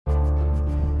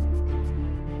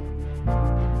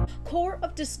Corp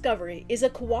of Discovery is a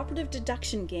cooperative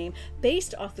deduction game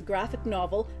based off the graphic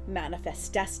novel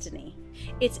Manifest Destiny.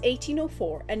 It's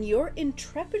 1804 and your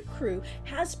intrepid crew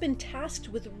has been tasked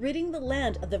with ridding the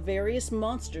land of the various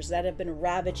monsters that have been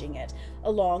ravaging it,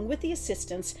 along with the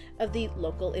assistance of the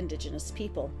local indigenous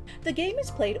people. The game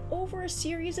is played over a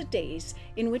series of days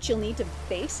in which you'll need to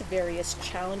face various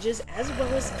challenges as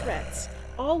well as threats,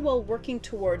 all while working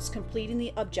towards completing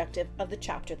the objective of the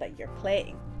chapter that you're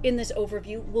playing. In this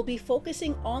overview, we'll be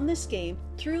focusing on this game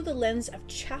through the lens of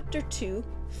Chapter 2,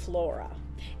 Flora.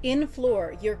 In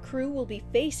Flora, your crew will be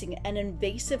facing an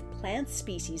invasive plant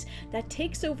species that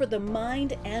takes over the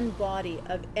mind and body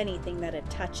of anything that it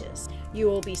touches. You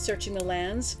will be searching the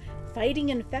lands, fighting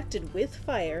infected with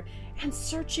fire, and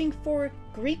searching for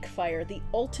Greek fire, the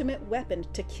ultimate weapon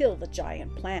to kill the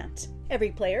giant plant. Every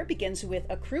player begins with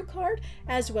a crew card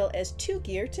as well as 2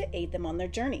 gear to aid them on their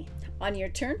journey. On your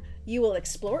turn, you will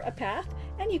explore a path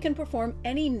and you can perform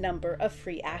any number of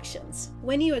free actions.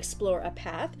 When you explore a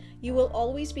path, you will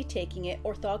always be taking it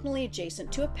orthogonally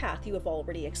adjacent to a path you have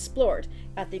already explored.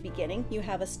 At the beginning, you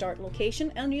have a start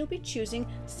location and you'll be choosing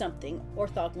something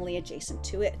orthogonally adjacent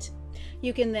to it.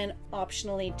 You can then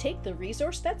optionally take the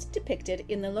resource that's depicted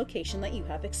in the location that you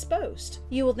have exposed.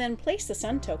 You will then place the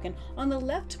sun token on the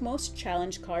leftmost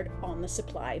challenge card on the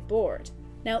supply board.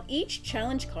 Now, each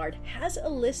challenge card has a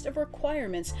list of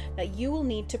requirements that you will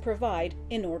need to provide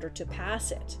in order to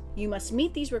pass it. You must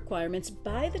meet these requirements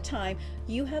by the time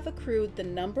you have accrued the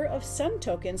number of sun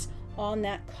tokens on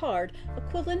that card,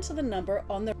 equivalent to the number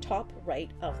on the top right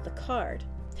of the card.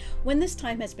 When this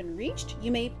time has been reached, you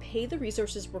may pay the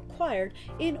resources required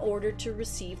in order to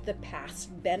receive the pass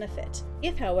benefit.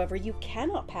 If, however, you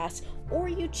cannot pass or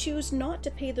you choose not to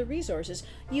pay the resources,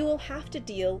 you will have to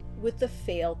deal with the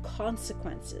fail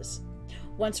consequences.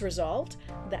 Once resolved,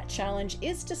 that challenge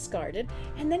is discarded,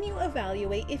 and then you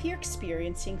evaluate if you're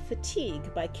experiencing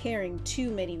fatigue by carrying too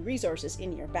many resources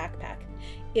in your backpack.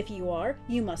 If you are,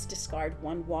 you must discard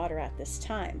 1 water at this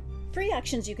time. Free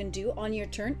actions you can do on your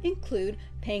turn include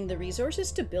paying the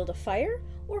resources to build a fire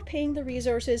or paying the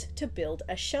resources to build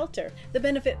a shelter. The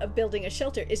benefit of building a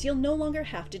shelter is you'll no longer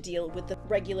have to deal with the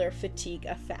regular fatigue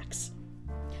effects.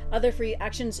 Other free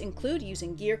actions include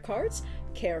using gear cards,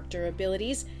 character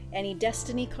abilities, any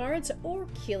destiny cards, or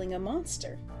killing a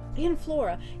monster. In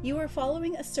Flora, you are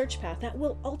following a search path that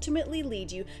will ultimately lead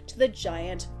you to the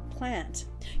giant plant.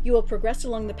 You will progress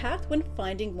along the path when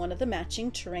finding one of the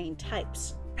matching terrain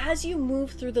types. As you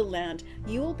move through the land,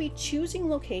 you will be choosing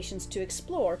locations to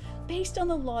explore based on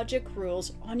the logic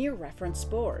rules on your reference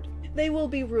board. They will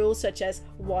be rules such as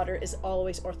water is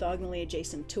always orthogonally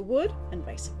adjacent to wood and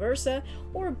vice versa,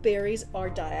 or berries are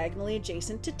diagonally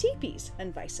adjacent to teepees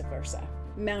and vice versa.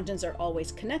 Mountains are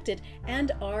always connected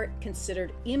and are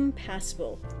considered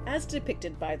impassable, as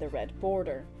depicted by the red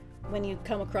border. When you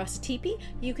come across a teepee,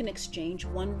 you can exchange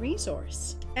 1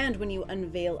 resource. And when you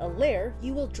unveil a lair,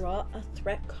 you will draw a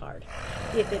threat card.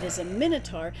 If it is a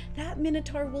minotaur, that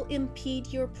minotaur will impede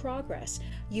your progress.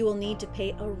 You will need to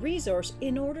pay a resource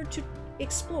in order to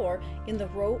explore in the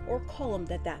row or column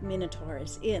that minotaur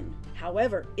is in.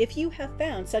 However, if you have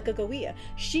found Sacagawea,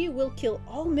 she will kill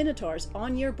all minotaurs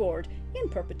on your board in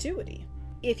perpetuity.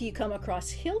 If you come across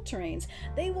hill terrains,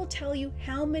 they will tell you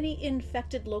how many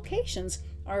infected locations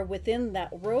are within that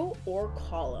row or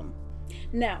column.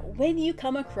 Now, when you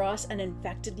come across an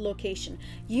infected location,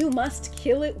 you must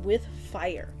kill it with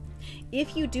fire.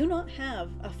 If you do not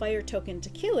have a fire token to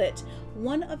kill it,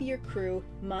 one of your crew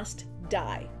must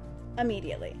die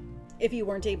immediately. If you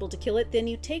weren't able to kill it, then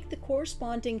you take the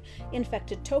corresponding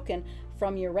infected token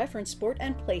from your reference board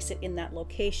and place it in that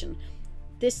location.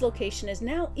 This location is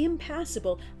now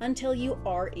impassable until you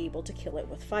are able to kill it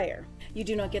with fire. You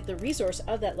do not get the resource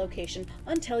of that location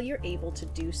until you're able to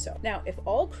do so. Now, if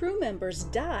all crew members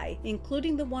die,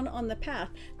 including the one on the path,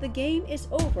 the game is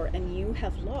over and you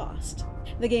have lost.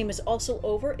 The game is also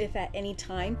over if at any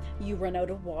time you run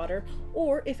out of water,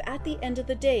 or if at the end of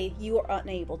the day you are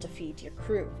unable to feed your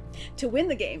crew. To win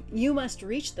the game, you must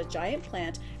reach the giant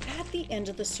plant at the end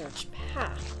of the search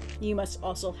path. You must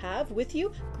also have with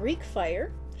you Greek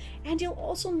fire, and you'll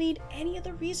also need any of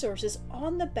the resources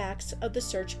on the backs of the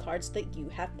search cards that you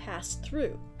have passed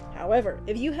through. However,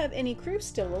 if you have any crew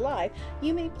still alive,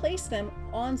 you may place them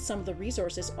on some of the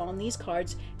resources on these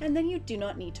cards, and then you do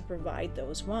not need to provide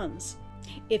those ones.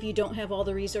 If you don't have all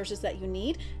the resources that you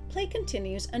need, play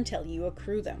continues until you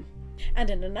accrue them.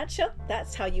 And in a nutshell,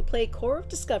 that's how you play Corp of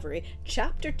Discovery,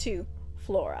 Chapter 2,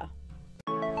 Flora.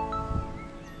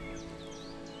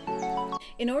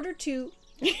 In order to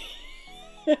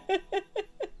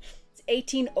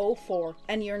 1804,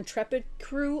 and your intrepid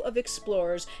crew of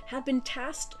explorers have been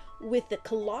tasked with the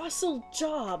colossal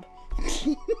job.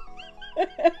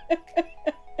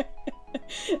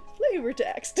 Flavor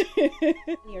text.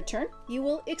 In your turn, you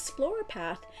will explore a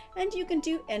path, and you can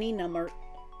do any number.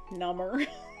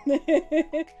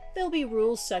 There'll be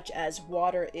rules such as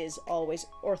water is always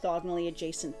orthogonally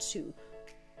adjacent to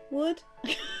wood.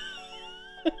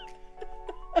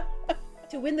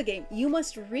 To win the game, you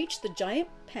must reach the giant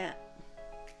pan.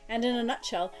 And in a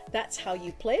nutshell, that's how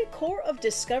you play Corp of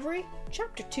Discovery,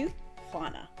 Chapter 2,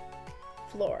 Fauna.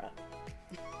 Flora.